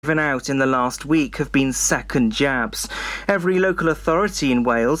given out in the last week have been second jabs. Every local authority in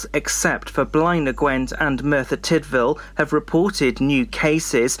Wales, except for Blaenau Gwent and Merthyr Tydfil, have reported new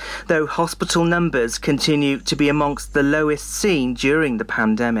cases, though hospital numbers continue to be amongst the lowest seen during the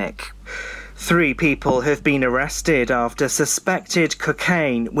pandemic. 3 people have been arrested after suspected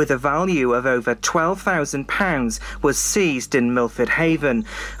cocaine with a value of over £12,000 was seized in Milford Haven.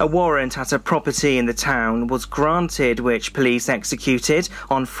 A warrant at a property in the town was granted, which police executed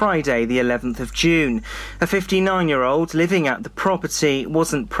on Friday the 11th of June. A 59-year-old living at the property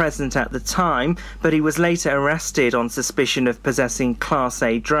wasn't present at the time, but he was later arrested on suspicion of possessing Class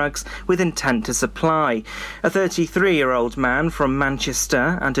A drugs with intent to supply. A 33-year-old man from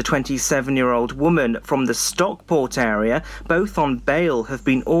Manchester and a 27-year-old woman from the Stockport area, both on bail, have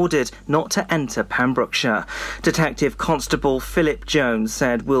been ordered not to enter Pembrokeshire. Detective Constable Philip Jones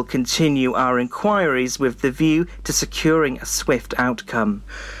said we'll continue our inquiries with the view to securing a swift outcome.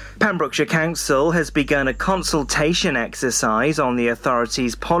 Pembrokeshire Council has begun a consultation exercise on the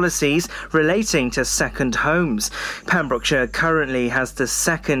authority's policies relating to second homes. Pembrokeshire currently has the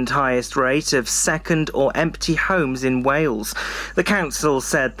second highest rate of second or empty homes in Wales. The council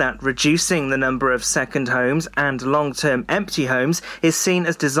said that reducing the number of second homes and long-term empty homes is seen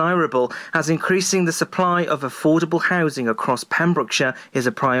as desirable, as increasing the supply of affordable housing across Pembrokeshire is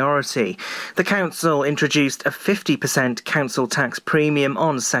a priority. The council introduced a 50% council tax premium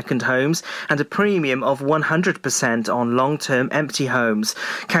on second homes and a premium of 100% on long-term empty homes.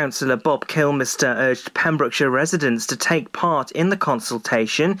 Councillor Bob Kilmister urged Pembrokeshire residents to take part in the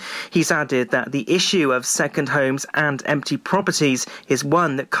consultation. He's added that the issue of second homes and empty properties is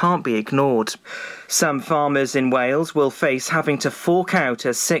one that can't be ignored. Some farmers in Wales will face having to fork out a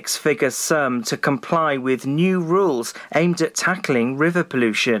 6-figure sum to comply with new rules aimed at tackling river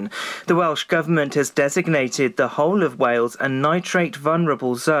pollution. The Welsh Government has designated the whole of Wales a nitrate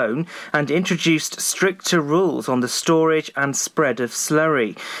vulnerable zone and introduced stricter rules on the storage and spread of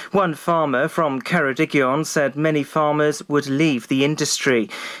slurry. One farmer from Ceredigion said many farmers would leave the industry.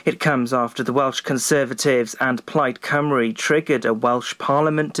 It comes after the Welsh Conservatives and Plaid Cymru triggered a Welsh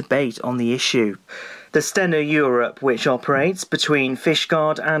Parliament debate on the issue. The Stena Europe, which operates between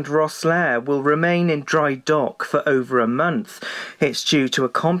Fishguard and Rosslare, will remain in dry dock for over a month. It's due to a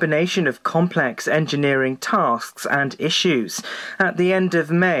combination of complex engineering tasks and issues. At the end of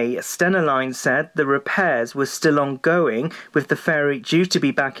May, Stena Line said the repairs were still ongoing, with the ferry due to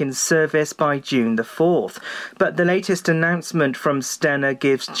be back in service by June the 4th. But the latest announcement from Stena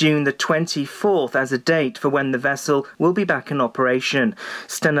gives June the 24th as a date for when the vessel will be back in operation.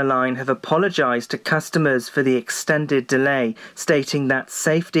 Stena Line have apologised to customers for the extended delay, stating that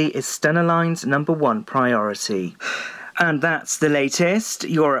safety is Stena Line's number one priority. And that's the latest.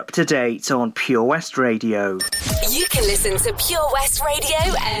 You're up to date on Pure West Radio. You can listen to Pure West Radio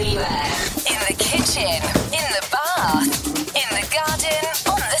anywhere. In the kitchen, in the bath, in the garden,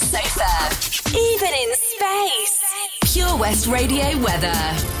 on the sofa, even in space. Pure West Radio weather.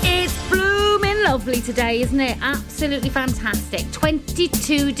 It's blooming lovely today, isn't it? Absolutely fantastic.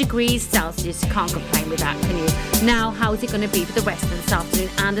 22 degrees Celsius. You can't complain with that, can you? Now, how is it going to be for the rest of this afternoon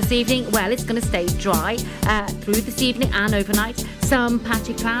and this evening? Well, it's going to stay dry through this evening and overnight. Some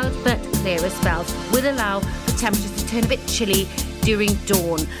patchy clouds, but clearer spells will allow the temperatures to turn a bit chilly during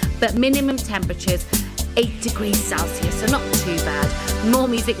dawn. But minimum temperatures 8 degrees Celsius, so not too bad. More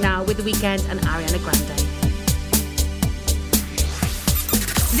music now with The Weeknd and Ariana Grande.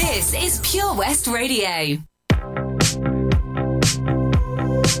 This is Pure West Radio. Yeah.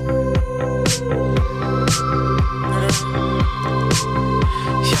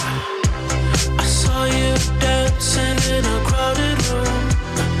 I saw you dancing in a crowded room.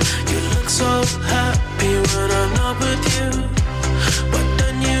 You look so happy when I'm not with you. But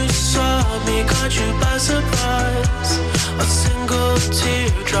then you saw me, caught you by surprise. A single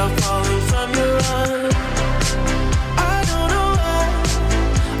teardrop falling from your eye.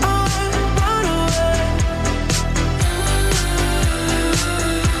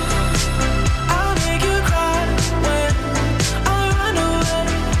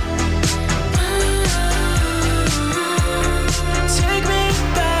 Save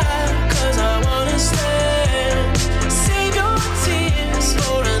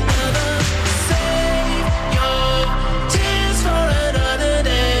your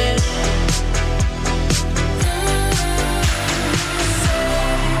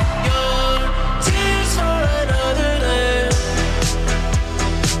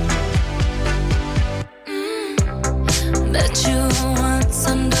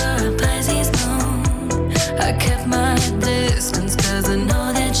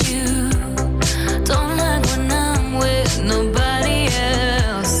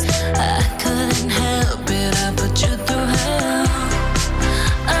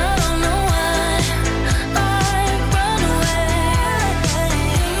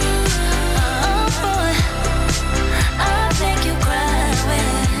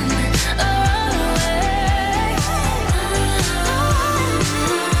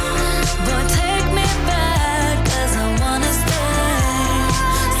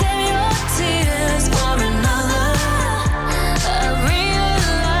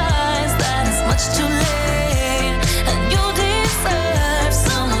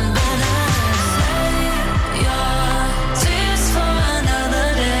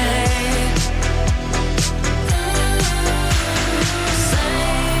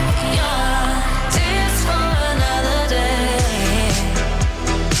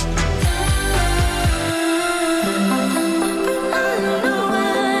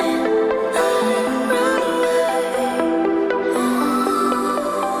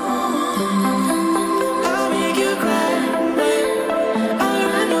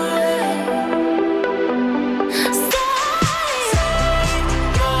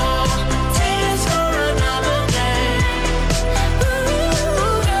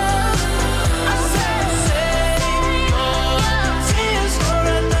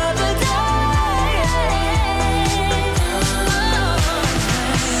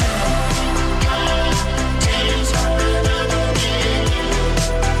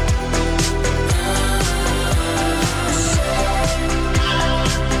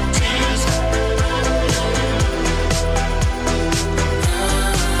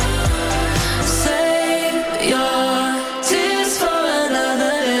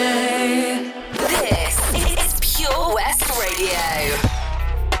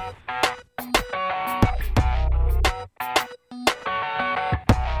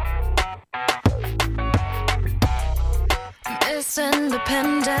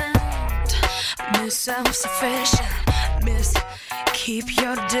Miss self-sufficient, miss keep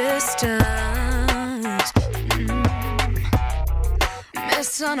your distance,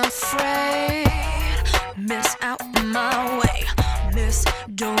 miss unafraid, miss out my way, miss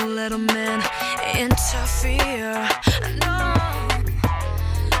don't let a man interfere, no,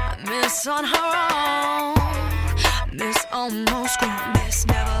 miss on her own, miss almost grown, miss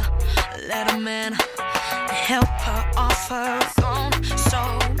never let a man help her off her throne. So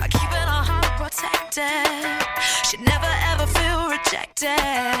by keeping her heart protected, she'd never ever feel rejected.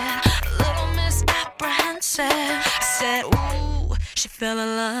 A little misapprehensive, I said, ooh, she fell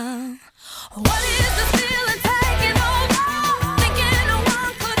in love. What is this feeling taking over? Thinking no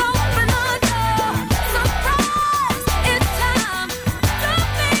one could open the door. Surprise, it's time to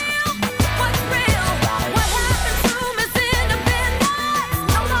feel what's real. What happened to Miss Independence?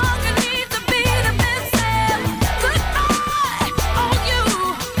 No longer need to be defensive. Goodbye, all you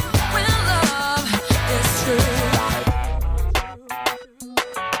when love is true.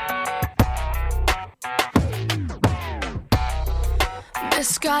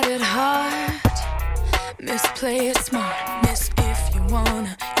 Miss got it hard, miss play it smart, miss if you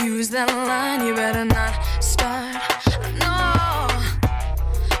wanna use that line, you better not start, no,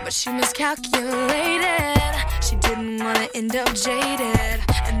 but she miscalculated, she didn't wanna end up jaded,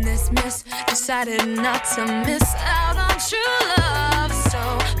 and this miss decided not to miss out on true love,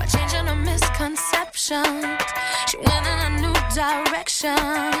 so by changing her misconceptions, she went in a new direction,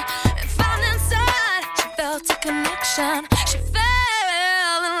 and found inside, she felt a connection, she fell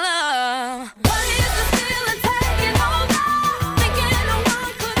in love. What is this feeling taking over? Thinking no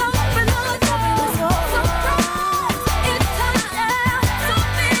one could open the door. Surprise, it's time to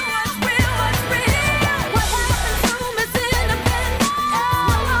feel what's real, what's real. What happened to Miss Independence? No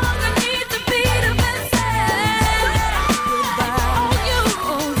longer need to be defensive. Goodbye,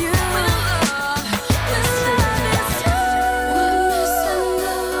 all you when love is true. When Miss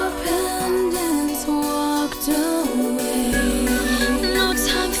Independence walked away, no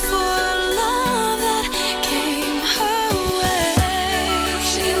time for love that came her way.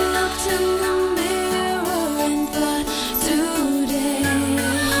 She looked in the mirror and thought, today,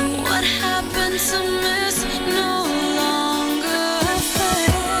 what happened to Miss no longer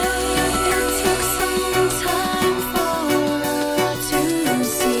afraid? It took some time for her to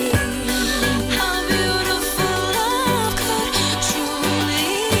see how beautiful love could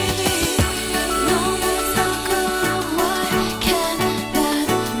truly be. No more talk of why can't that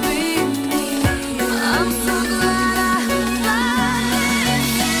be me? I'm so glad I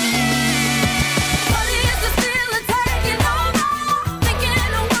What is this feeling taking over? Thinking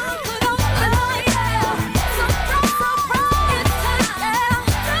no one could open the door. Surprise,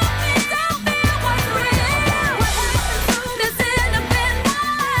 surprise, it's time to feel what's real. What happened to Miss Independence?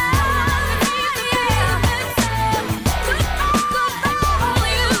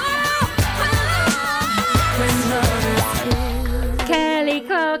 Kelly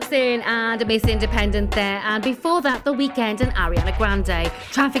Clarkson and Miss Independent there. And before that, The Weeknd and Ariana Grande.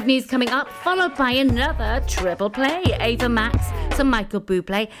 Traffic news coming up, followed by another triple play. Ava Max, some Michael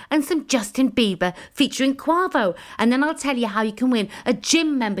Bublé, and some Justin Bieber featuring Quavo. And then I'll tell you how you can win a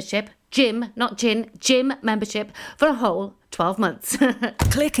gym membership. Gym, not gin, gym membership for a whole 12 months.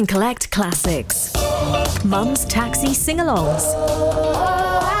 Click and collect classics. Mum's taxi sing-alongs.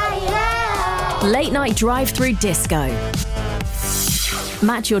 Late night drive-through disco.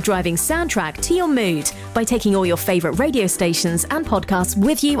 Match your driving soundtrack to your mood by taking all your favourite radio stations and podcasts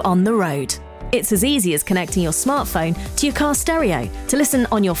with you on the road. It's as easy as connecting your smartphone to your car stereo to listen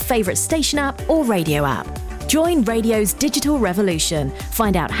on your favourite station app or radio app. Join radio's digital revolution.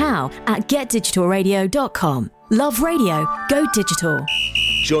 Find out how at getdigitalradio.com. Love radio, go digital.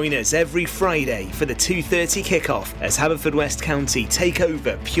 Join us every Friday for the 2:30 kickoff as Haverfordwest County take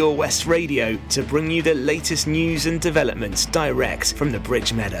over Pure West Radio to bring you the latest news and developments direct from the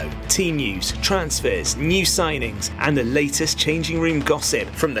Bridge Meadow. Team news, transfers, new signings and the latest changing room gossip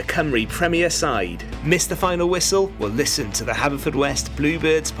from the Cymru Premier side. Miss the final whistle? Well, listen to the Haverfordwest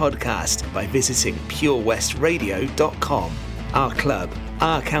Bluebirds podcast by visiting purewestradio.com. Our club,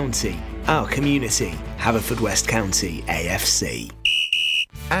 our county, our community. Haverfordwest County AFC.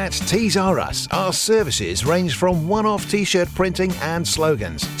 At Tees R Us, our services range from one-off t-shirt printing and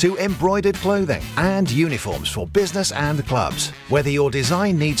slogans to embroidered clothing and uniforms for business and clubs. Whether your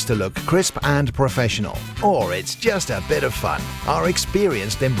design needs to look crisp and professional or it's just a bit of fun, our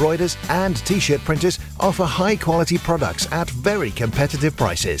experienced embroiders and t-shirt printers offer high-quality products at very competitive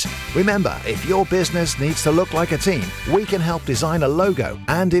prices. Remember, if your business needs to look like a team, we can help design a logo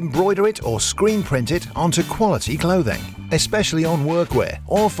and embroider it or screen print it onto quality clothing, especially on workwear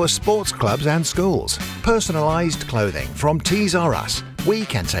or for sports clubs and schools. Personalised clothing from Tees R Us. We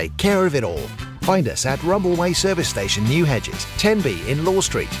can take care of it all. Find us at Rumbleway Service Station, New Hedges, 10B in Law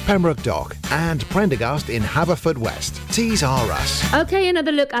Street, Pembroke Dock, and Prendergast in Haverfordwest. Tees R Us. Okay,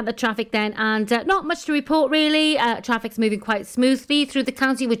 another look at the traffic then, and not much to report really. Traffic's moving quite smoothly through the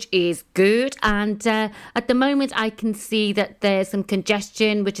county, which is good. And at the moment, I can see that there's some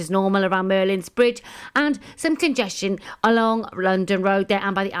congestion, which is normal around Merlin's Bridge, and some congestion along London Road there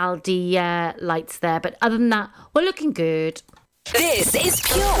and by the Aldi lights there. But other than that, we're looking good. This is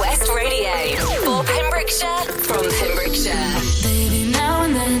Pure West Radio for Pembrokeshire, from Pembrokeshire. Baby, now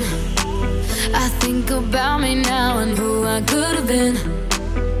and then I think about me now and who I could have been.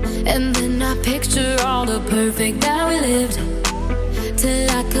 And then I picture all the perfect that we lived, till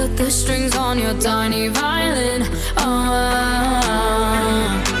I cut the strings on your tiny violin.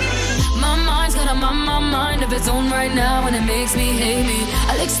 My mind's got a mind of its own right now, and it makes me hate me.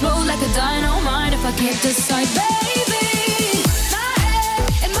 I'll explode like a dynamite if I can't decide, baby.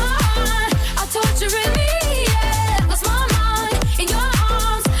 Torturing me, yeah. Lost my mind in your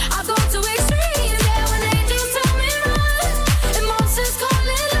arms. I go to extremes, yeah. When angels tell me run, and monsters call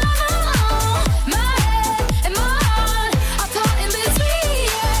it love. My head and my heart are caught in between,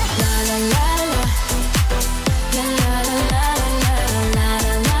 yeah. La la la la, la la la la la la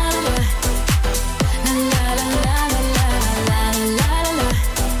la la, la la la la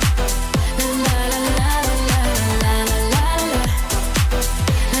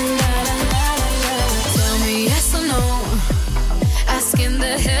la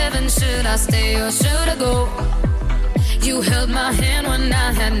la la la, should I stay or should I go? You held my hand when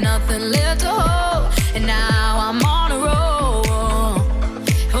I had nothing left to hold, and now I'm on a roll.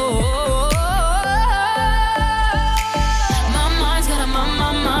 My mind's got a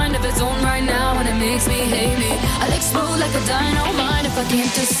mind of its own right now, and it makes me hate me. I'll explode like a dynamite if I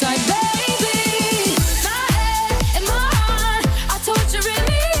can't decide, baby. My head and my heart are torturing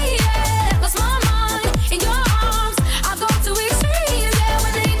me, yeah. Lost my mind in your arms. I go to extremes, yeah.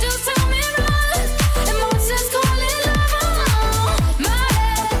 When angels tell me run, and monsters call it love. My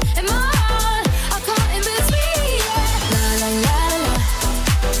head and my heart are caught in between, yeah. La la la la,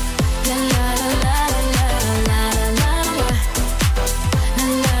 la la la la la la la, la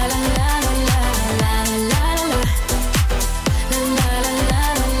la la la la la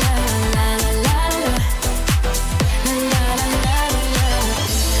la.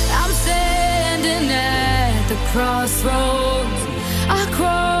 I'm standing at the crossroads. I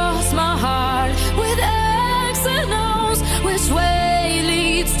cross my heart with X and O's. Which way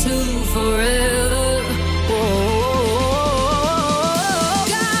leads to forever?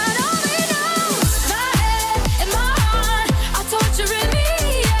 God only knows. My head and my heart are torturing me,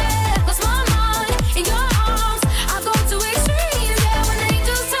 yeah. Lost my mind in your arms. I go to extremes, yeah. When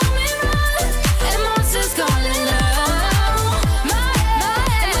angels tell me run, and monsters call it love. My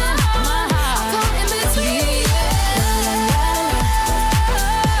head and my heart are caught in between, yeah. La la la la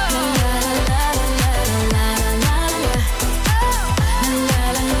la la la la la la la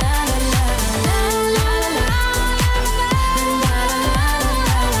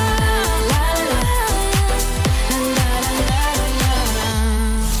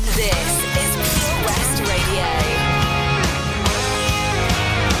This is Pure West Radio.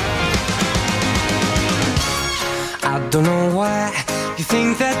 I don't know why you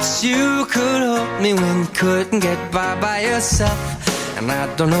think that you could help me when you couldn't get by yourself. And I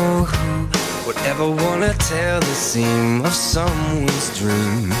don't know who would ever want to tell the seam of someone's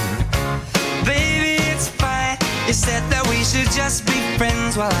dream. Baby, it's fine. You said that we should just be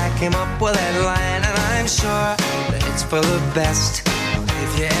friends while I came up with that line. And I'm sure that it's for the best.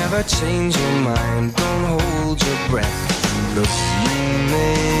 If you ever change your mind, don't hold your breath. Look, you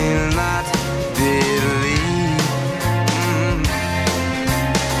may not believe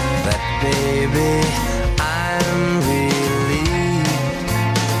that, baby, I'm relieved.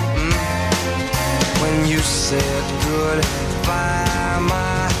 When you said goodbye,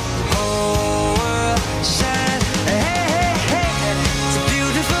 my whole world shined. Hey, hey, hey, it's a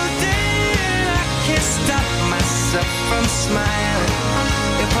beautiful day, and I can't stop myself from smiling.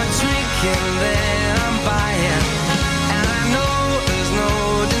 If I'm drinking, then I'm buying, and I know there's no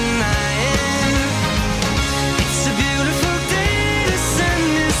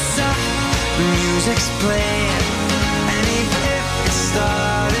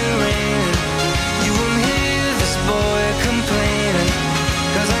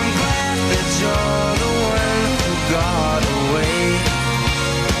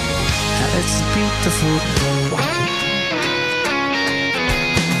beautiful day.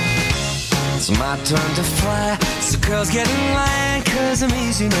 It's my turn to fly, so girls get in line, 'cause I'm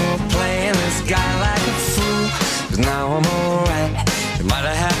easy, no playing this guy like a fool. 'Cause now I'm alright. You might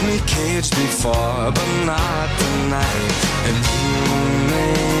have had me caged before, but not tonight. And you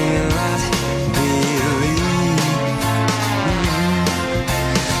may not believe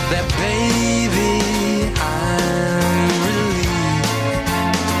that, baby, I'm relieved.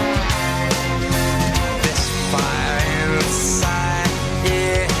 This fire inside,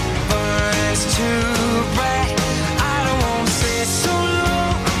 it burns too bright. I don't want to stay so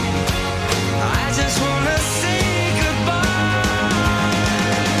long, I just want to say goodbye.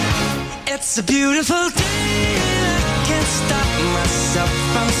 It's a beautiful day, I can't stop myself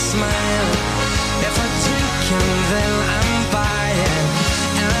from smiling. If I drink and then I'm buying,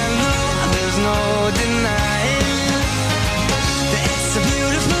 and I know there's no denying that it's a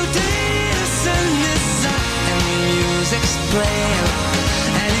beautiful day. The sun is out and the music's playing,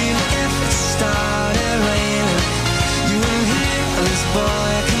 and even if it started raining, you won't hear this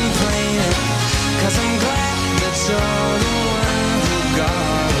boy complaining, 'cause I'm glad that you're the one who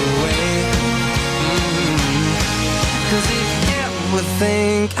got away. 'Cause if you ever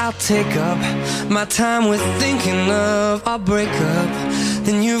think I'll take up my time with thinking of our breakup,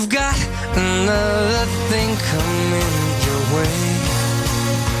 then you've got another thing coming your way.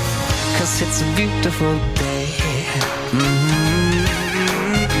 'Cause it's a beautiful day.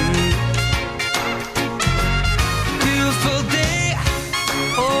 Beautiful day.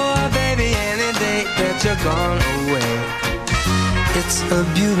 Oh, baby, any day that you're gone away, it's a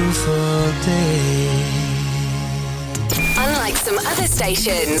beautiful day. Unlike some other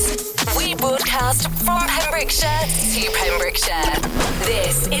stations, we broadcast from Pembrokeshire to Pembrokeshire.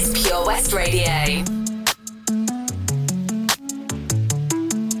 This is Pure West Radio.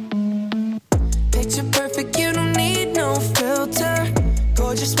 Picture perfect, you don't need no filter.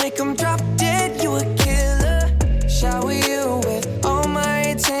 Gorgeous, make them drop dead, you a killer. Shower you with all my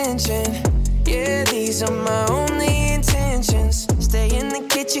attention. Yeah, these are my only intentions. Stay in the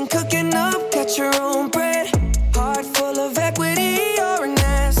kitchen, cooking up, got your own bread. Heart full of equity, you're an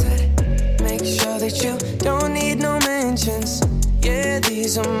asset. Make sure that you don't need no mentions. Yeah,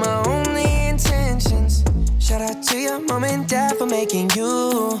 these are my only intentions. Shout out to your mom and dad for making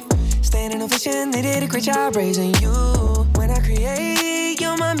you. Standing ovation, they did a great job raising you. When I create,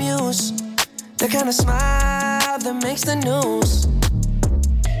 you're my muse. The kind of smile that makes the news.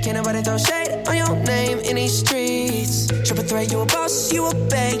 Can't nobody throw shade on your name in these streets. Triple threat, you a boss, you a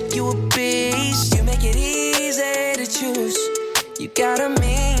bank, you a beast. You make it easy to choose. You got a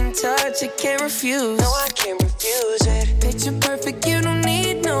mean touch, you can't refuse. No, I can't refuse it. Picture perfect, you don't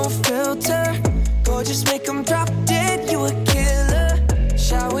need no filter. Gorgeous, make them drop dead, you a killer.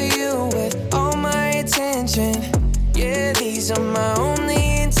 Shower you with all my attention. Yeah, these are my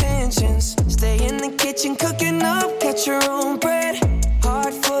only intentions. Stay in the kitchen, cooking up, get your own bread.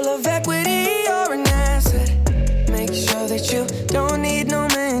 Heart full of equity, you're an asset. Make sure that you don't need no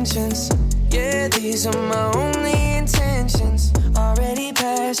mentions. Yeah, these are my only intentions. Already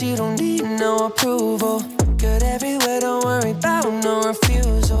passed, you don't need no approval. Good everywhere, don't worry about no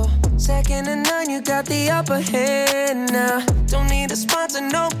refusal. Second to none, you got the upper hand now. Don't need a sponsor,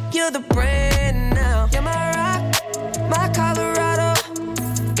 no, you're the brand now. You're my rock, my Colorado.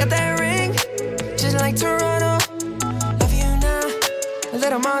 Got that ring, just like Toronto. Love you now, a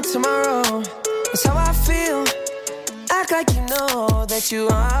little more tomorrow. That's how I feel. Act like you know that you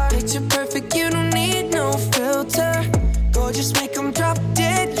are. Picture perfect, you don't need no filter. Gorgeous, make them drop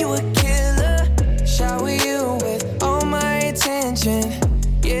dead, you a killer. Shower you with all my attention.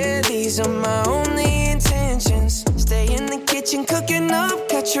 Yeah, these are my only intentions. Stay in the kitchen, cooking up,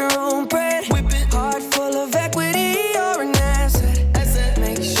 got your own bread. Heart full of equity, you're an asset.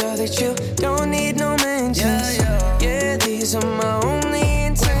 Make sure that you don't need no mentions. Yeah, these are my only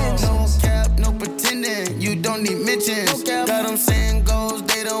intentions. No cap, no pretending, you don't need mentions. Got them saying goals,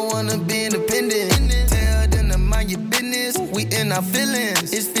 they don't wanna be independent. Tell them to mind your business, we in our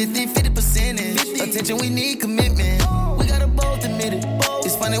feelings. It's 50-50%. Attention, we need commitment. We gotta both admit it.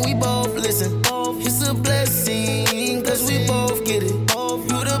 It's funny, we both listen. It's a blessing, 'cause we both get it.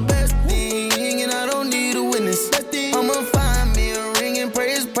 You the best thing, and I don't need a witness. I'ma find me a ring and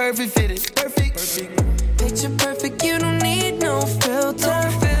pray it's perfect fitted. Perfect. Picture perfect, you don't need no filter.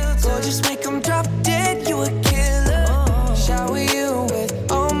 Gorgeous, make them drop dead, you a killer. Shower you with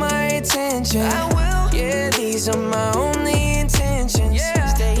all my attention. I will. Yeah, these are my only intentions.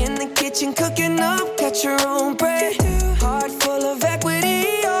 Stay in the kitchen, cooking up, got your own bread. Heart full of equity,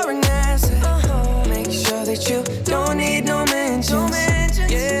 you're an asset. Make sure that you don't need no mentions.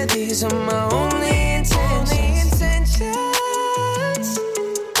 Yeah, these are my only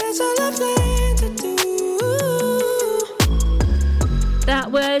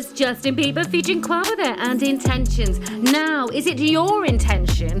was Justin Bieber featuring Quava there and Intentions. Now, is it your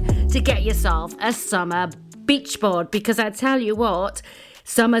intention to get yourself a summer beach board? Because I tell you what,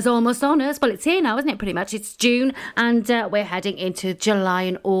 summer's almost on us. Well, it's here now, isn't it, pretty much? It's June and we're heading into July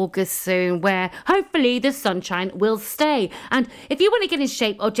and August soon, where hopefully the sunshine will stay. And if you want to get in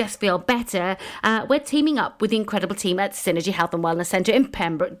shape or just feel better, we're teaming up with the incredible team at Synergy Health and Wellness Centre in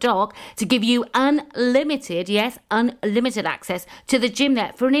Pembroke Dock to give you unlimited access to the gym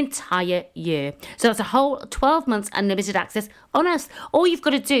there for an entire year. So it's a whole 12 months unlimited access on us. All you've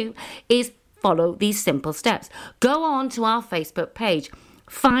got to do is follow these simple steps. Go on to our Facebook page.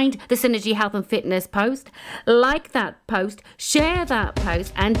 Find the Synergy Health and Fitness post, like that post, share that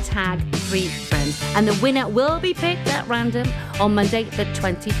post and tag 3 friends. And the winner will be picked at random on Monday the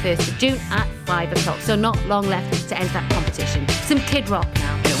 21st of June at 5 o'clock. So not long left to enter that competition. Some Kid Rock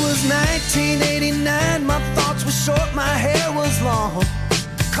now. It was 1989, my thoughts were short, my hair was long.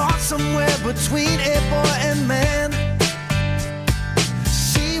 Caught somewhere between a boy and man.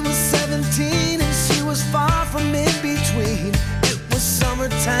 She was 17 and she was far from in between.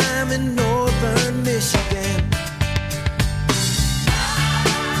 Summertime in northern Michigan.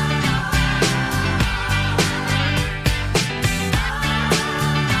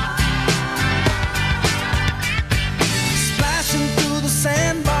 Splashing through the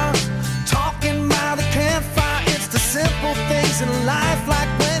sandbar, talking by the campfire. It's the simple things in life, like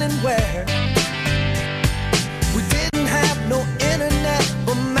when and where. We didn't have no internet,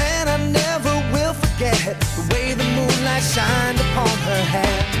 but man, I never will forget the way the moonlight shined upon her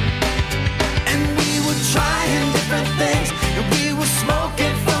hair. And we were trying different things, and we were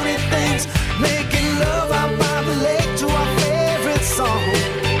smoking funny things, making love out by the lake to our favorite song,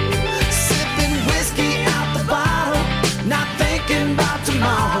 sipping whiskey out the bottle, not thinking about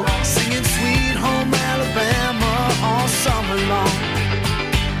tomorrow, singing Sweet Home Alabama all summer long.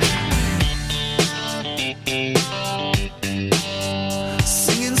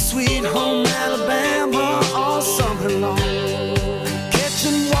 Singing Sweet Home Alabama all summer long.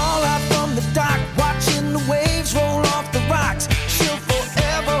 Catching walleye from the dock, watching the waves roll off the rocks. She'll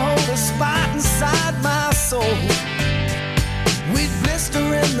forever hold a spot inside my soul. We'd blister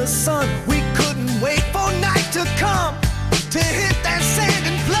in the sun, we couldn't wait for night to come to hit that sand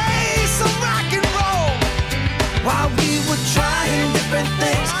and play some rock and roll. While we were trying different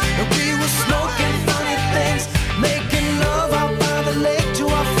things, and we were smoking funny things, making love out by the lake to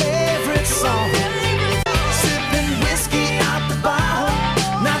our favorite song, sipping whiskey out the bottle,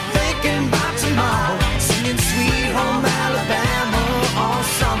 not thinking about tomorrow, singing Sweet Home Alabama all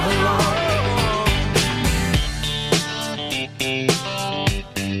summer long.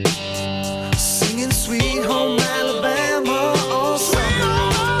 Singing Sweet Home Alabama all summer long.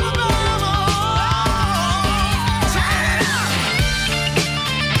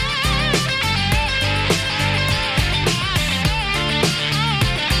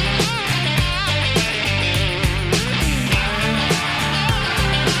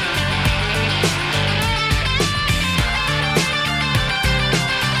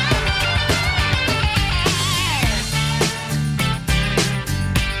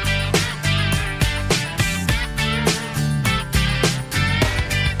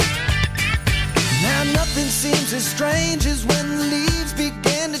 Now nothing seems as strange as when the leaves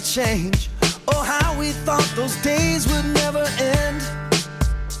begin to change. Oh, how we thought those days would never end.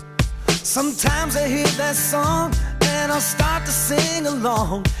 Sometimes I hear that song and I'll start to sing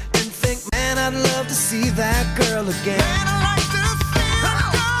along and think, man, I'd love to see that girl again. Man, I'd like to see that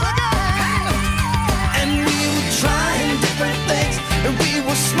girl again. And we were trying different things, and we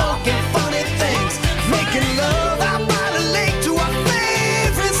were smoking funny things, making love out by the lake to our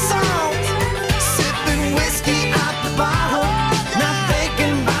favorite songs, sipping whiskey out the bottle, not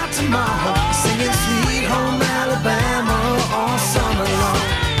thinking about tomorrow, singing Sweet Home Alabama all summer long.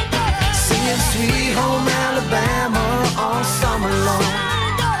 Singing Sweet Home Alabama all summer long.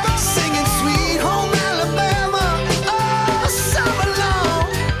 Singing Sweet Home Alabama all summer long.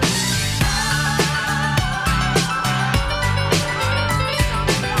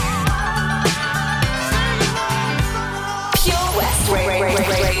 Pure West Radio.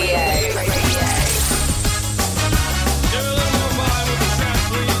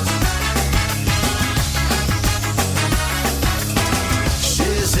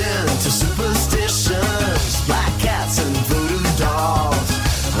 She's into superstitions, black cats and voodoo dolls.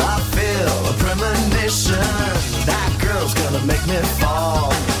 I feel a premonition, that girl's gonna make me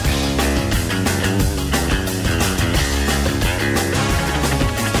fall.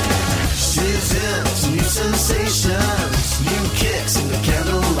 She's into new sensations, new kicks in the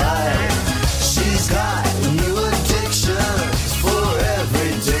candlelight. She's got new addictions for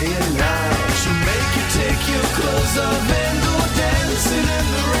every day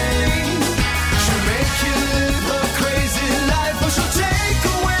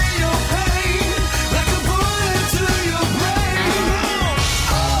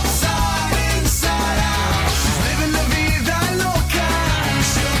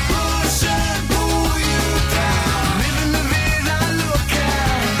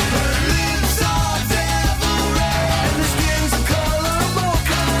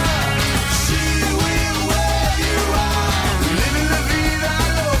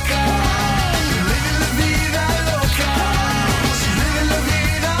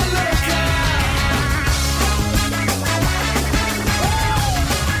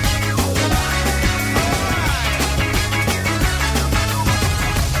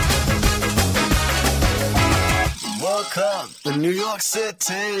New York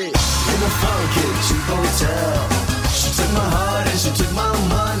City, in a funky cheap hotel. She took my heart and she took my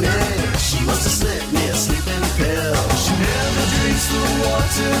money. She must have slipped me a sleeping pill. She never drinks the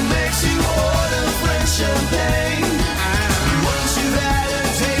water, makes you order French champagne. Once you've had a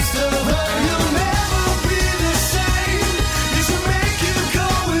taste of her, you'll never be the same. It should make you go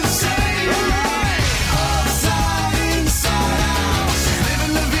insane. Upside, inside out, she's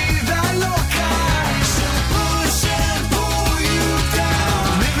living la vida loca. She'll push and pull you down,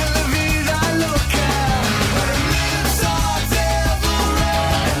 living la vida loca. Her lips are devil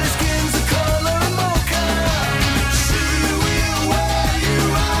red and her skin's the color mocha. She will wear you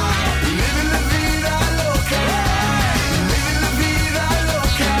out, living la vida loca. Living la vida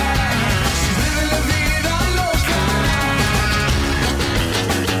loca. She's living la vida loca.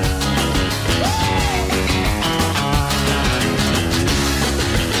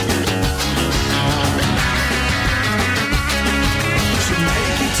 She'll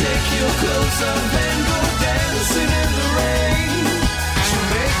make you take your clothes off and go dancing in the rain. She'll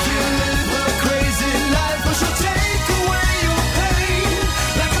make you live a crazy life, but she'll take away your pain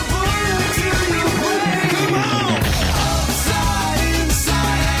like a bullet to your brain. Come on! Upside,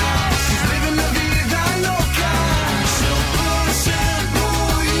 inside out, she's living la vida loca. She'll push and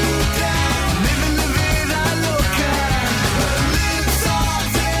pull you down, living la vida loca. Her lips are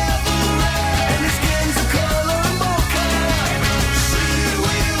devil red and her skin's the color mocha. She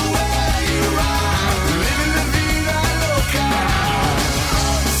will wear you out, living la vida loca.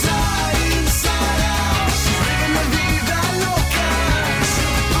 Upside, inside out, she's living la vida loca.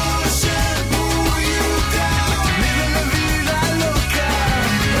 She'll push and pull you down, living la vida loca.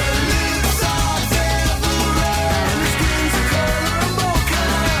 Her lips are devil red and her skin's the color mocha.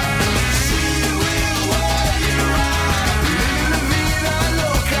 She will wear you out, living la vida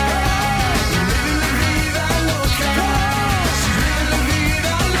loca. Living la vida loca. She's living la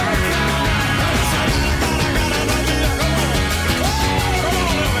vida loca.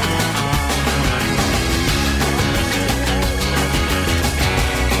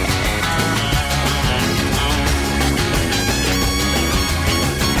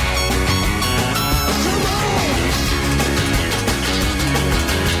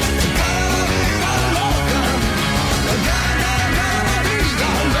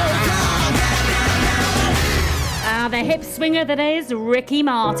 The hip swinger that is Ricky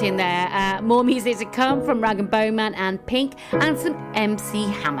Martin there. More music to come from Rag & Bowman and Pink and some MC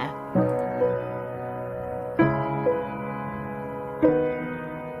Hammer.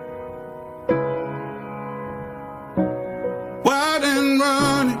 Wild and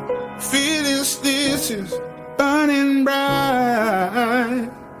running, feeling stitches, burning bright.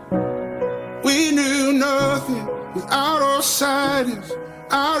 We knew nothing was out of sight, is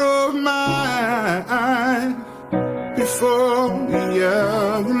out of mind. Before we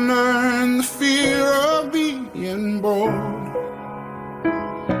ever learned the fear of being bold,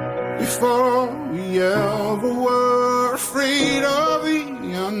 before we ever were afraid of the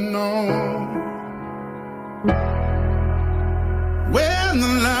unknown. When the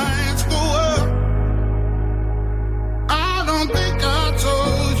lights go up, I don't think I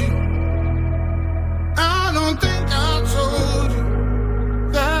told you, I don't think I told you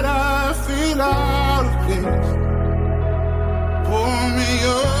that I feel out of place. Pour me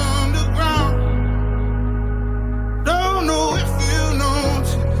underground, don't know if you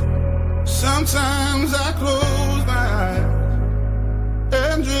notice. Sometimes I close my eyes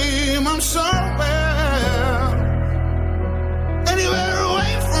and dream I'm somewhere, anywhere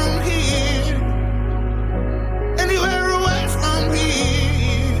away from here, anywhere away from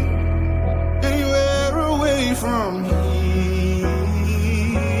here, anywhere away from here.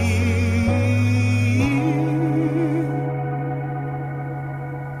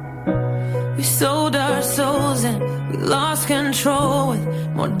 We sold our souls and we lost control with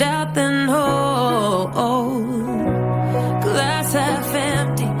more doubt than hope. Glass half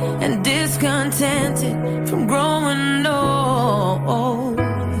empty and discontented from growing old.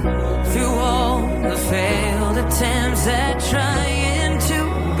 Through all the failed attempts at trying to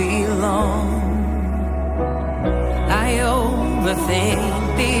belong, I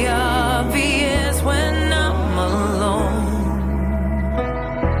overthink the obvious when I'm alone.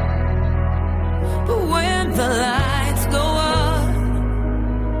 When the lights go up,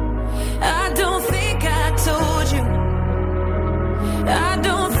 I don't think I told you, I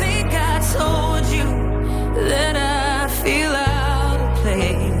don't think I told you that I feel out of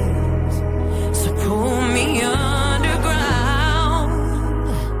place. So pull me underground,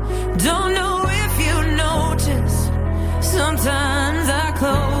 don't know if you notice. Sometimes I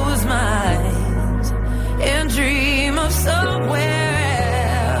close my eyes and dream of somewhere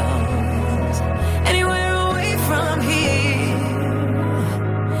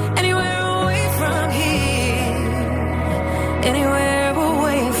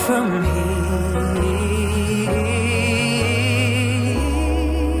from here.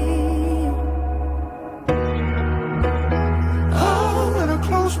 Oh, when I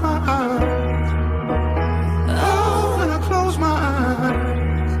close my eyes. Oh, when I close my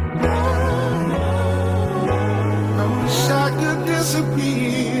eyes. I wish I could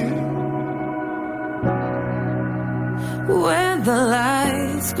disappear. When the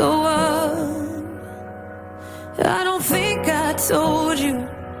lights go up, I don't think I told you.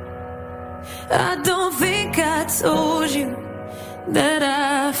 I don't think I told you that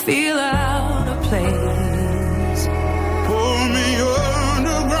I feel out of place. Pull me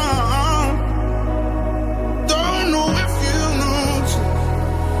underground. Don't know if you notice.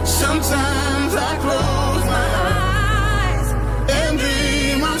 Sometimes I close my eyes and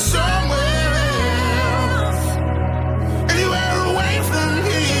dream I'm somewhere else. Anywhere away from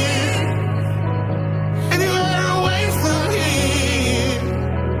here. Anywhere away from here.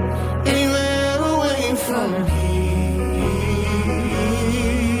 Anywhere away from here.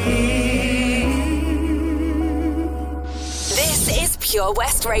 This is Pure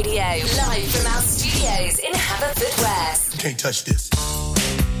West Radio, live from our studios in Haverfordwest. You can't touch this.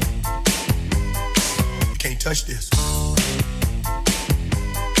 You can't touch this.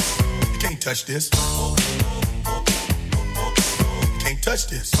 You can't touch this. You can't touch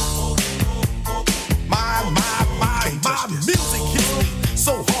this. My music hits me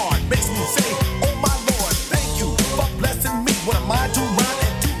so hard, makes me say, oh my Lord, thank you for blessing me. What am I to rhyme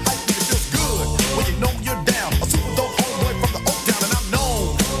and to hype me? It feels good when you know you're down. A super dope homeboy from the Oak Town, and I'm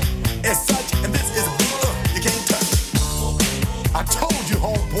known as such. And this is a beat you can't touch. I told you,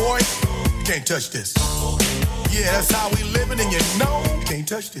 homeboy, you can't touch this. Yeah, that's how we living, and you know you can't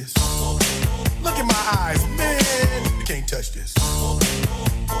touch this. Look in my eyes, man, you can't touch this.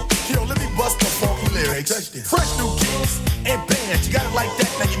 Yo, let me bust the funky lyrics. Fresh new kicks and bands, you got it like that.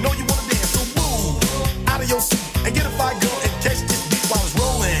 Now you know you wanna dance, so move out of your seat and get a fire girl and catch this beat while it's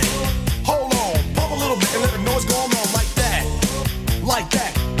rolling. Hold on, pump a little bit and let the noise go on like that, like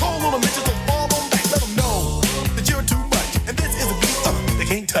that. Hold on a minute, just fall on back. Let them know that you're too much, and this is a beat they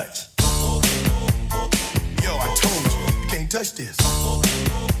can't touch. Yo, I told you, you can't touch this.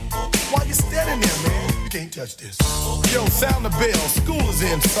 Why you standing there, man? You can't touch this. Yo, sound the bell, school is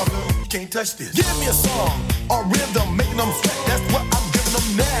in, sucker. You can't touch this. Give me a song or rhythm, making them sweat. That's what I'm giving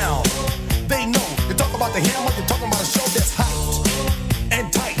them now. They know. You talk about the hammer, you're talking about a show that's hyped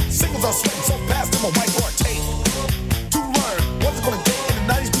and tight. Singles are sweating so fast, them a whiteboard tape. To learn what's it gonna take in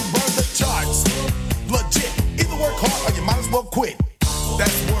the 90s to burn the charts. Legit. Either work hard or you might as well quit.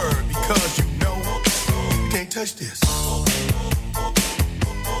 That's word because you know you can't touch this.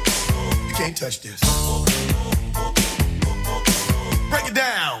 You can't touch this. Break it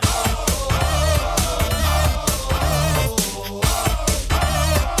down.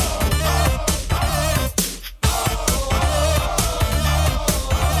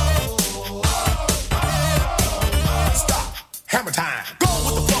 Stop. Hammer time. Go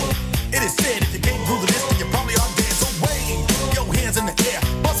with the flow. It is said if you can't groove the list, then you probably are dead. So wave your hands in the air.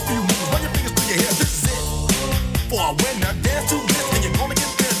 Bust a few moves. Run your fingers through your hair. This is it. For a winner, dance to this, and you're gonna get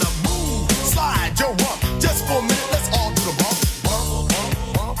there. The move. Slide your rump. Just for a minute, let's all do the bump.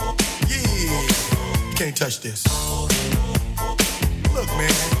 Yeah. You can't touch this. Look,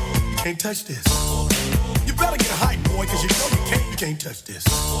 man, you can't touch this. You better get hype, boy, cause you know you can't touch this.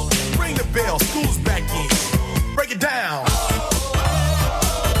 Ring the bell, school's back in. Break it down.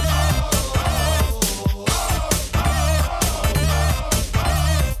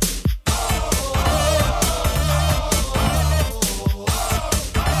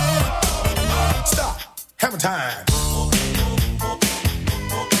 Stop. Hammer time.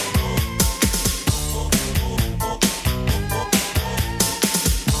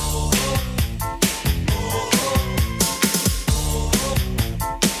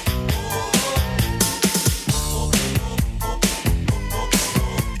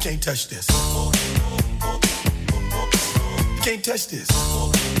 You can't touch this. You can't touch this.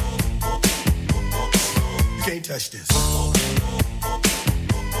 You can't touch this.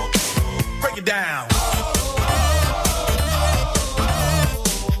 Break it down.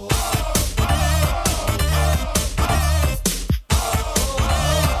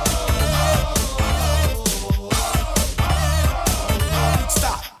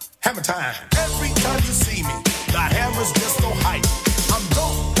 Stop. Hammer time. Every time you see me, the hammer's just so hype. I'm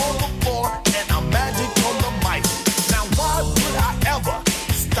dope on the floor and I'm magic on the mic. Now why would I ever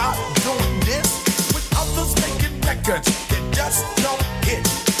stop doing this with others making records that just don't hit?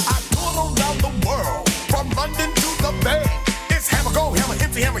 I tour around the world, from London to the Bay. It's hammer, go hammer,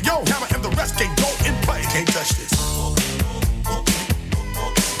 empty hammer, yo hammer, and the rest can't go and play. Can't touch this.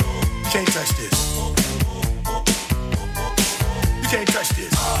 can't touch this. You can't touch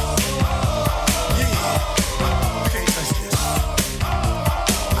this. Yeah, you can't touch this.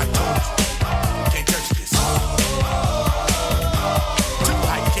 I told you, you can't touch this. Too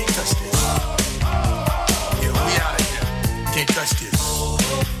high, you can't touch this. Yeah, we out of here. You can't touch this.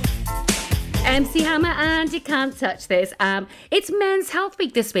 MC Hammer and You Can't Touch This. It's Men's Health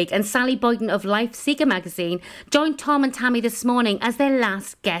Week this week, and Sally Boyden of Life Seeker magazine joined Tom and Tammy this morning as their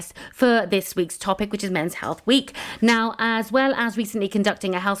last guest for this week's topic, which is Men's Health Week. Now, as well as recently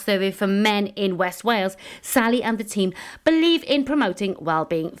conducting a health survey for men in West Wales, Sally and the team believe in promoting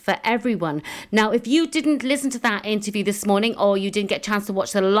well-being for everyone. Now, if you didn't listen to that interview this morning, or you didn't get a chance to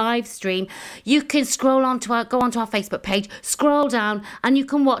watch the live stream, you can go onto our Facebook page, scroll down, and you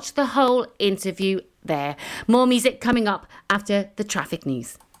can watch the whole interview there. More music coming up after the traffic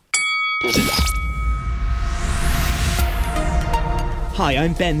news. Hi,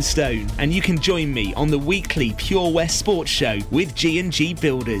 I'm Ben Stone, and you can join me on the weekly Pure West Sports Show with G&G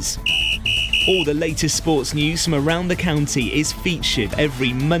Builders. All the latest sports news from around the county is featured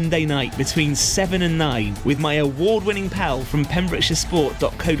every Monday night between 7 and 9 with my award-winning pal from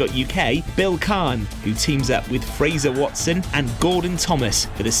pembrokeshiresport.co.uk, Bill Kahn, who teams up with Fraser Watson and Gordon Thomas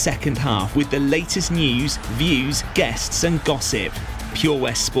for the second half with the latest news, views, guests and gossip. Pure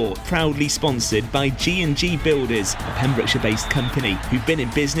West Sport, proudly sponsored by G&G Builders, a Pembrokeshire-based company who've been in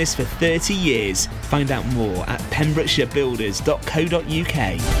business for 30 years. Find out more at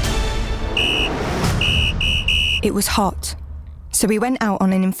pembrokeshirebuilders.co.uk. It was hot, so we went out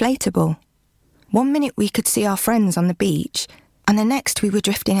on an inflatable. 1 minute we could see our friends on the beach, and the next we were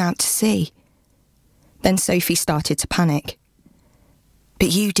drifting out to sea. Then Sophie started to panic.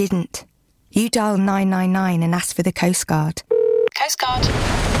 But you didn't. You dialed 999 and asked for the Coast Guard. Coast Guard.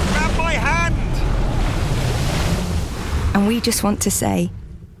 Grab my hand! And we just want to say,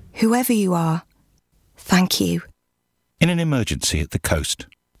 whoever you are, thank you. In an emergency at the coast,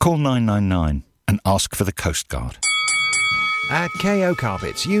 call 999 and ask for the Coast Guard. At KO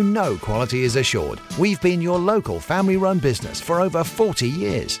Carpets, you know quality is assured. We've been your local family-run business for over 40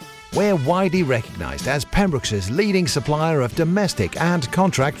 years. We're widely recognised as Pembrokeshire's leading supplier of domestic and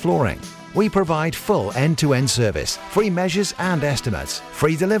contract flooring. We provide full end-to-end service, free measures and estimates,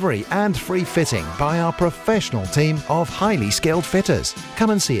 free delivery and free fitting by our professional team of highly skilled fitters.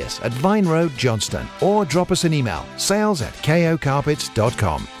 Come and see us at Vine Road, Johnston, or drop us an email,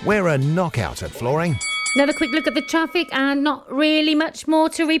 sales@kocarpets.com. We're a knockout at flooring. Another quick look at the traffic, and not really much more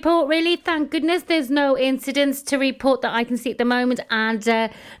to report, really. Thank goodness there's no incidents to report that I can see at the moment, and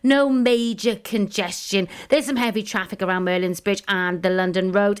no major congestion. There's some heavy traffic around Merlin's Bridge and the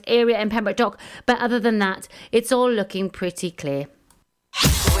London Road area in Pembroke Dock, but other than that, it's all looking pretty clear.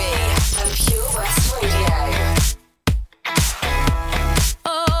 We are Pure West Radio.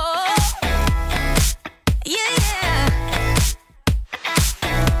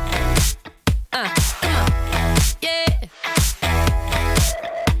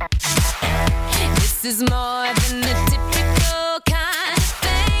 This is more than the typical kind of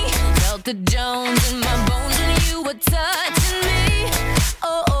thing. Felt the Jones in my bones when you were touching me.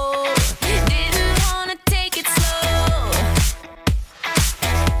 Oh, didn't wanna take it slow.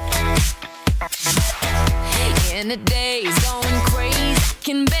 In the days going crazy, I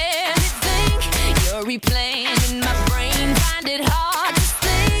can barely think. You're replaying in my brain, find it hard to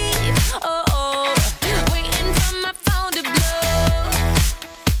sleep. Oh, waiting for my phone to blow.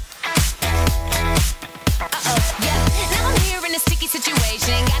 Now I'm here in a sticky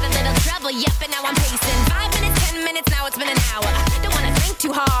situation. Got a little trouble, yep, and now I'm pacing. 5 minutes, 10 minutes, now it's been an hour. Don't wanna think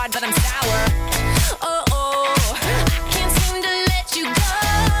too hard, but I'm sour. Oh, I can't seem to let you go.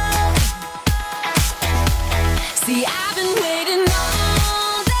 See, I've been waiting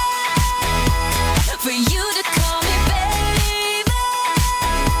all day for you to call me baby.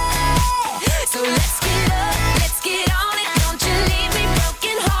 So let's get up, let's get on it. Don't you leave me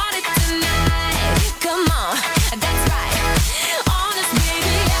broken hearted tonight. Come on, that's right. Honest,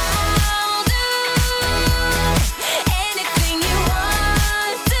 baby, I'll do anything you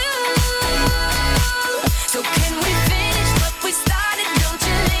want to. So can we finish what we started? Don't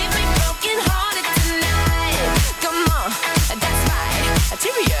you leave me broken hearted tonight. Come on, that's right.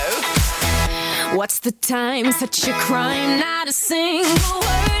 Cheerio. What's the time? Such a crime, not a single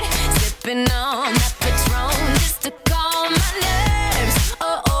word. Sipping on that Patron just to calm my nerves.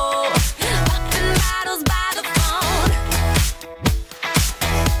 Oh, popping bottles by the phone.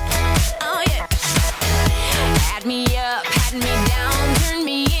 Oh yeah. Had me up, had me down, turned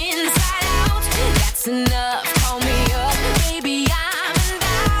me inside out. That's enough, call me up, baby, I'm in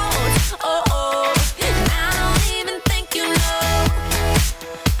doubt. Oh, and I don't even think you know.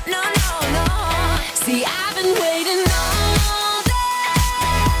 No,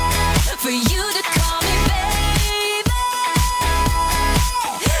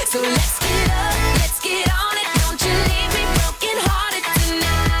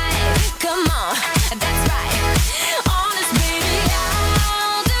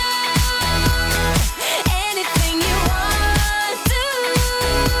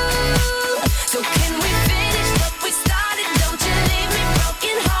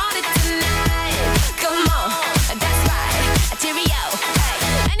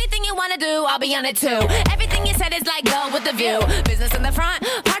 done it too. Everything you said is like go with the view. Business in the front,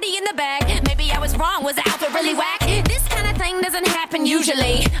 party in the back. Maybe I was wrong, was the outfit really whack? This kind of thing doesn't happen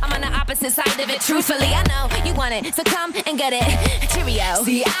usually. I'm on the opposite side of it, truthfully. I know you want it, so come and get it. Cheerio.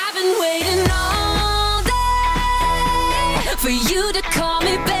 See, I've been waiting all day for you to call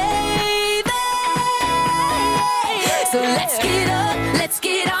me baby. So let's get up, let's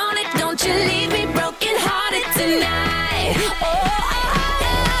get on it. Don't you leave me broken hearted tonight.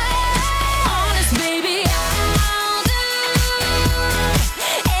 Honest baby, I'll do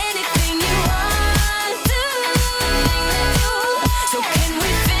anything you want to. So can we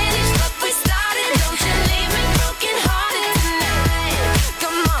finish what we started? Don't you leave me broken hearted tonight.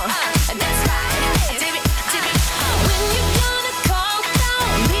 Come on, that's right. Tip it. When you gonna call?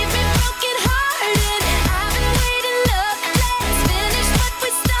 Don't leave me broken hearted. I've been waiting up. Let's finish what we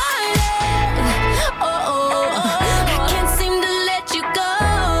started. I can't seem to let you go.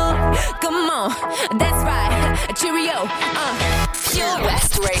 Come on, that's right. Cheerio. Pure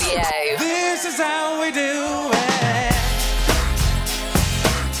West Radio. This is how we do it.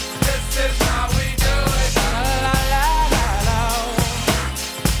 This is how we do it. La la la la la.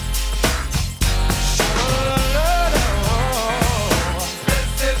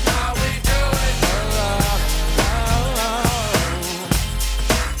 This is how we do it.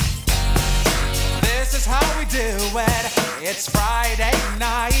 This is how we do it. It's Friday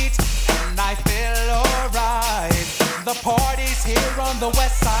night and I feel alright. The party's here on the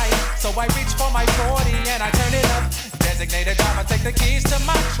west side, so I reach for my 40 and I turn it up. Designated driver, take the keys to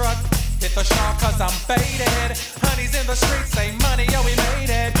my truck. Hit the shop cause I'm faded. Honey's in the streets, say money, yo, we made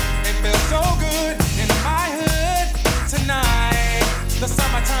it. It feels so good in my hood tonight. The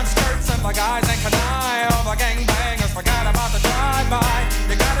summertime skirts and the guys ain't canine. All the gangbangers forgot about the drive-by.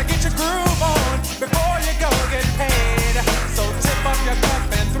 You gotta get your groove on before you go get paid. So tip up your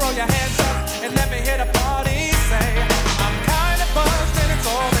cup and throw your hands up and let me hit a party. Say, I'm kinda buzzed and it's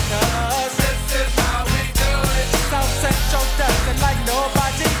all because this is how we do it. South Central does it like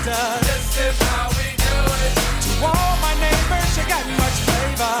nobody does. This is how we do it. To all my neighbors, you got much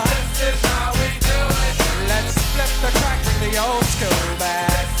flavor. This is how we do it. Let's flip the track, bring the old school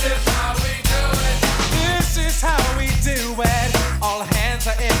back. This is how we do it. This is how we do it. All hands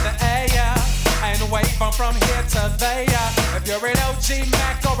are in the air and wave from here to there. If you're an OG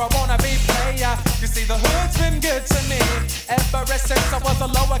Mac or a wannabe player, you see the hood's been good to me ever since I was a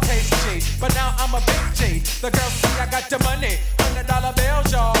lowercase G. But now I'm a big G. The girls see I got the money, $100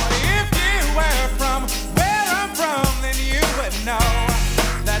 bills, y'all. If you were from where I'm from, then you would know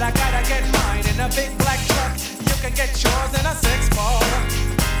that I gotta get mine in a big black truck. You can get yours in a 6-4.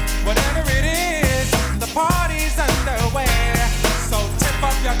 Whatever it is, the party's underway. So tip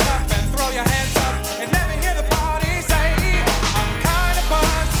up your cup and throw your hands up and let me hear the party say, I'm kinda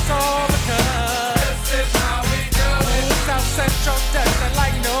buzzed, so because this is how we do it. South Central does it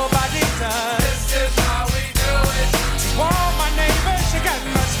like nobody does. This is how we do it. To all my neighbors, you got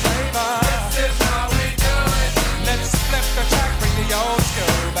much flavor. This is how we do it. Let's flip the track, bring the old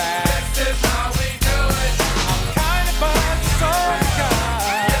school back. This is how we do it. I'm kinda buzzed, so because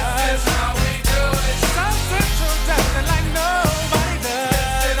this is how we do it. South Central does it like nobody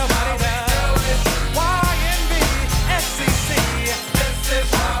does. Nobody does. YNB, SCC. This is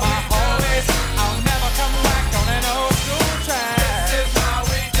how my homies. I'll never come back on an old school track. This is how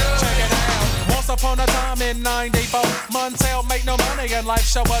we do it. Check it out. Once upon a time in '94, Montel made no money and life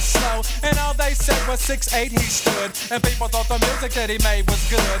show was slow. And all they said was 6'8" he stood. And people thought the music that he made was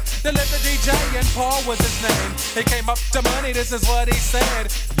good. They lived the DJ and Paul was his name. He came up to money, this is what he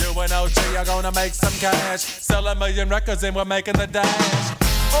said. You and OG are gonna make some cash. Sell 1 million records and we're making the dash.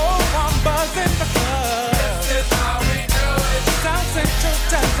 Oh, I'm buzzing the club. This is how we do it. South Central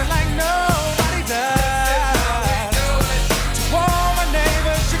does it like nobody does. This is how we do it. To all my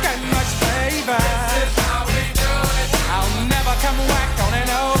neighbors, you got much flavor. This is how we do it. I'll never come whack on an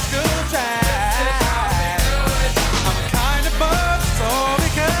old school track. This is how we do it. I'm kinda buzzed, so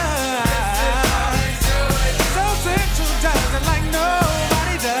because this is how we do it. South Central does it like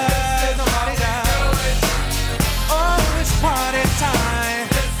nobody does. Nobody does. Oh, it's party time.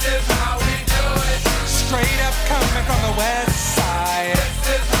 This is how we do it. Straight up coming from the west side.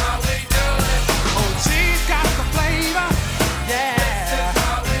 This is how we do it. Oh, she's got the flavor. Yeah. This is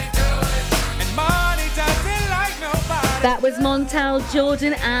how we do it. And money does it like nobody. That was Montel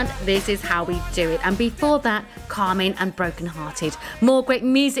Jordan and This Is How We Do It. And before that, Carmen and Broken Hearted. More great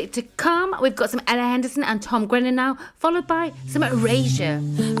music to come. We've got some Ella Henderson and Tom Grennan now, followed by some Erasure.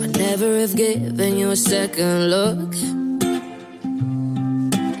 I'd never have given you a second look,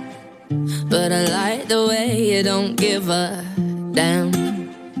 but I like the way you don't give a damn.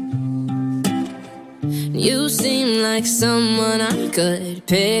 You seem like someone I could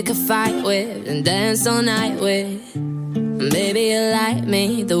pick a fight with and dance all night with. Maybe you like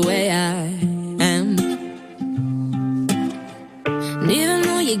me the way I am. And even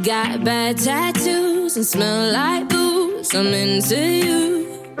though you got bad tattoos and smell like booze, I'm into you.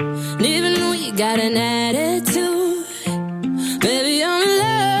 And even though you got an attitude, baby, I'm in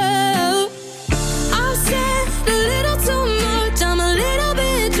love. I've said a little too much, I'm a little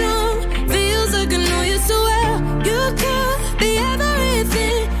bit drunk. Feels like I know you so well. You could be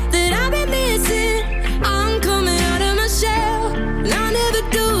everything that I've been missing. I'm coming out of my shell, and I never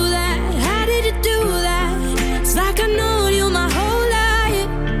do that. How did you do that? It's like I know you my whole life.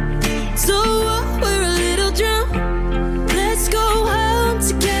 So what, we're a little drunk. Let's go home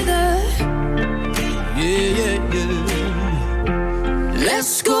together. Yeah.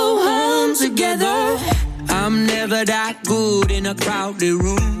 Let's go home together. I'm never that good in a crowded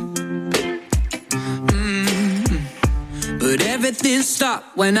room. But everything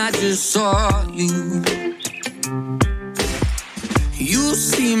stopped when I just saw you. You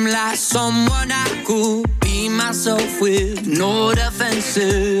seem like someone I could be myself with, no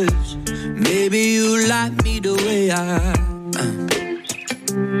defenses. Maybe you like me the way I am.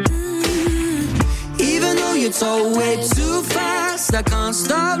 Even though you talk way too fast, I can't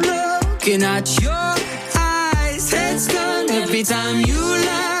stop looking at your eyes. Head's done every time you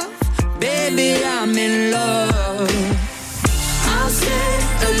laugh. Baby, I'm in love. I've said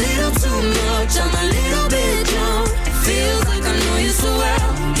a little too much, I'm a little bit drunk. Feels like I know you so well.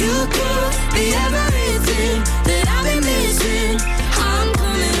 You could be everything that I've been missing. I'm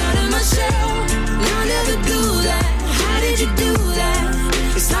coming out of my shell, and I never do that. How did you do that?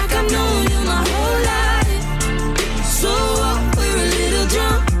 It's like I've known you my whole life. So what, we're a little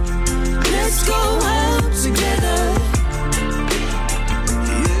drunk. Let's go home together.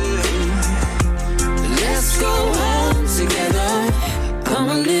 Let's go home together. I'm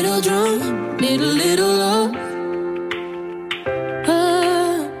a little drunk, need a little love.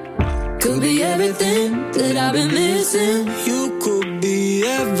 Could be everything that I've been missing. You could be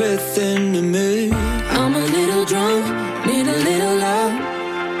everything to me. I'm a little drunk, need a little love.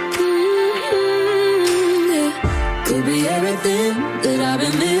 Yeah. Could be everything that I've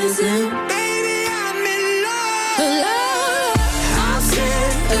been missing. Baby, I'm in love. I've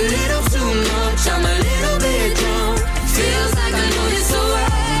said a little too much, I'm a little bit drunk. Feels like I know you so well.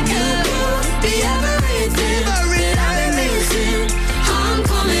 You could be everything that I've been missing. I'm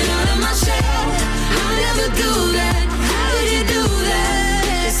coming out of my shell, I'll never do that. How did you do that?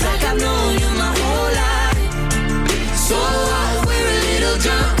 It's like I've known you my whole life. So what, we're a little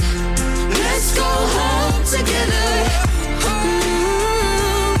drunk. Let's go home together.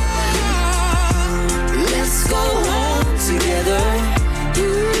 Let's go home together.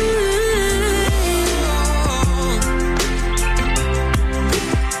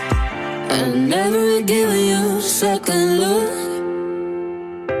 I never give you a second look,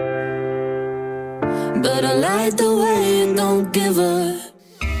 but I like the way you don't give up.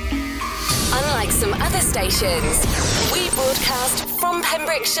 Unlike some other stations, we broadcast from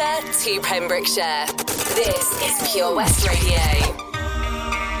Pembrokeshire to Pembrokeshire. This is Pure West Radio.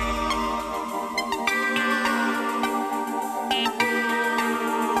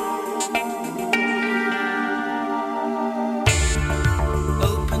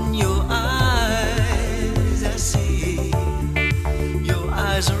 Open your eyes, I see. Your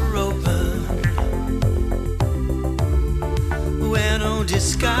eyes are open. Wear no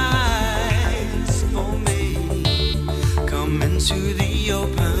disguise for me. Come into the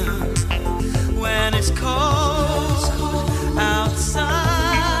open. When it's cold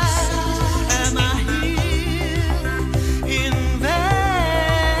outside, am I here in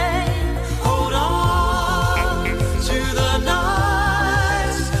vain? Hold on to the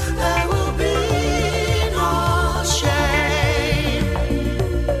night. There will be no shame.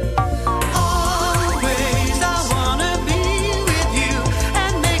 Always I wanna be with you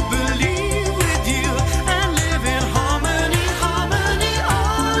and make believe with you and live in harmony, harmony.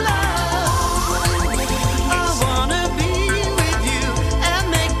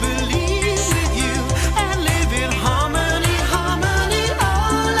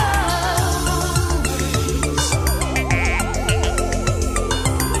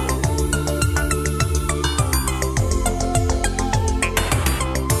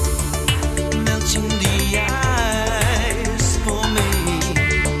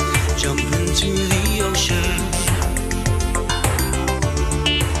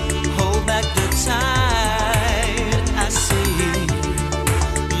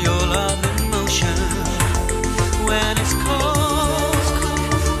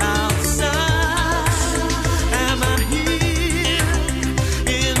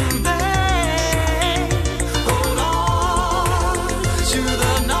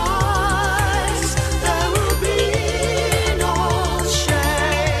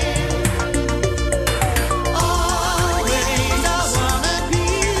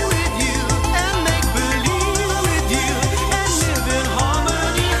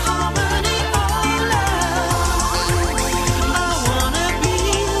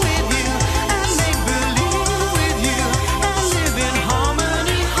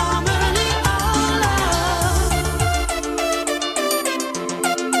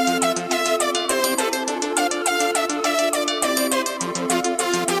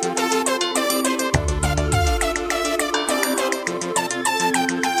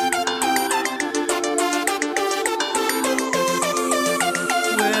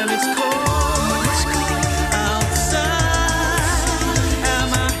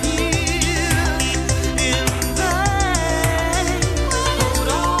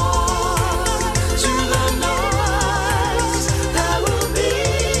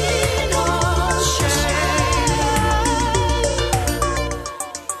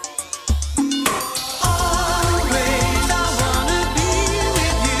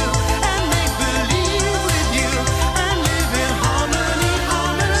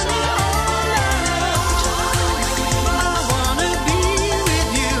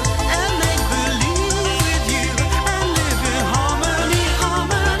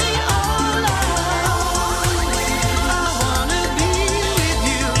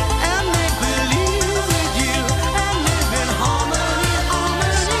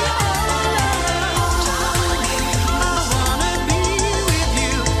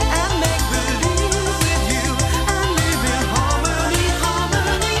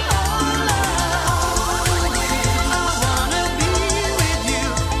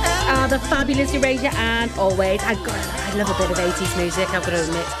 Kiss Erasure, and always, I love a bit of 80s music, I've got to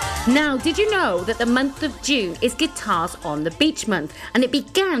admit. Now, did you know that the month of June is Guitars on the Beach month? And it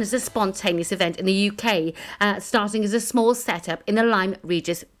began as a spontaneous event in the UK, starting as a small setup in the Lyme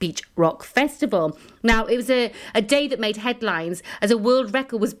Regis Beach Rock Festival. Now, it was a day that made headlines as a world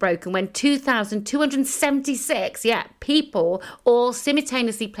record was broken when 2,276, people all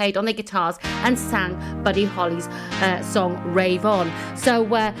simultaneously played on their guitars and sang Buddy Holly's song Rave On.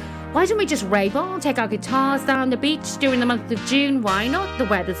 So, why don't we just rave on, take our guitars down the beach during the month of June? Why not? The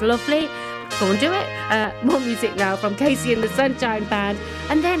weather's lovely. Go and do it. More music now from Casey and the Sunshine Band.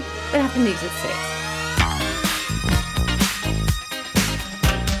 And then we'll have the news at 6.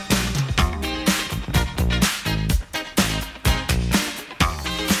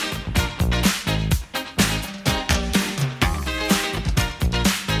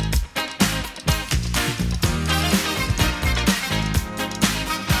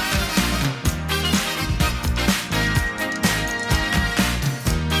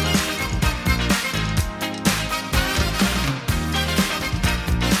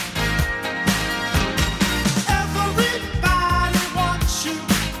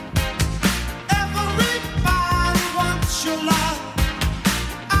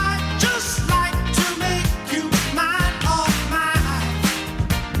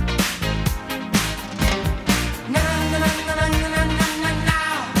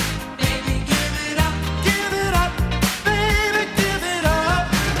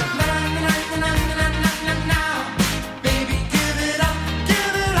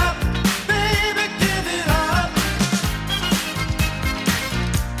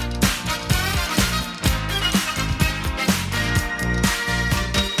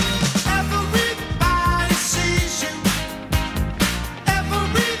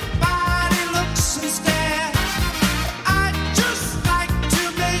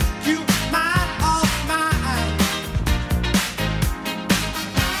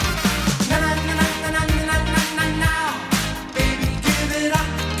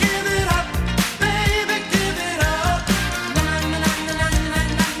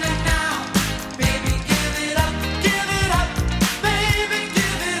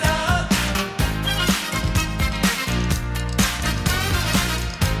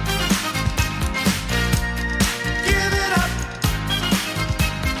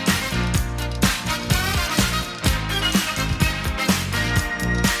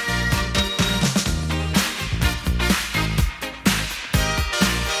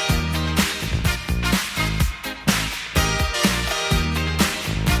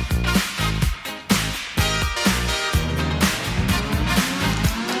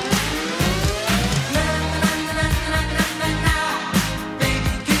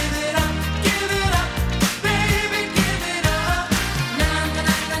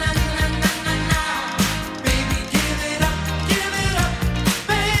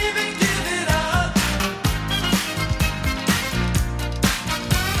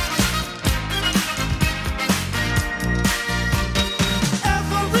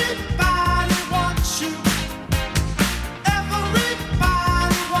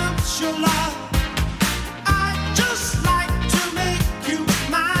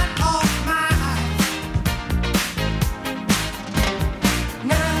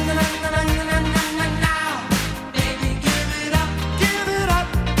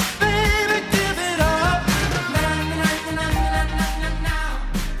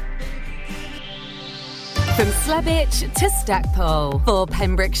 From Slebich to Stackpole for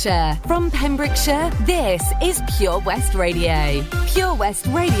Pembrokeshire. From Pembrokeshire, this is Pure West Radio. Pure West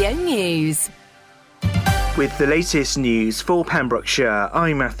Radio News. With the latest news for Pembrokeshire,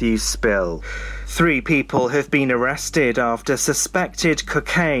 I'm Matthew Spill. 3 people have been arrested after suspected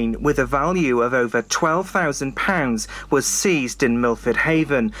cocaine with a value of over £12,000 was seized in Milford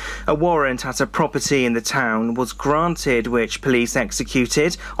Haven. A warrant at a property in the town was granted, which police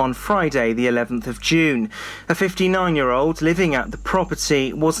executed on Friday the 11th of June. A 59-year-old living at the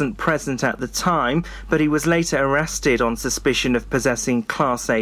property wasn't present at the time, but he was later arrested on suspicion of possessing Class A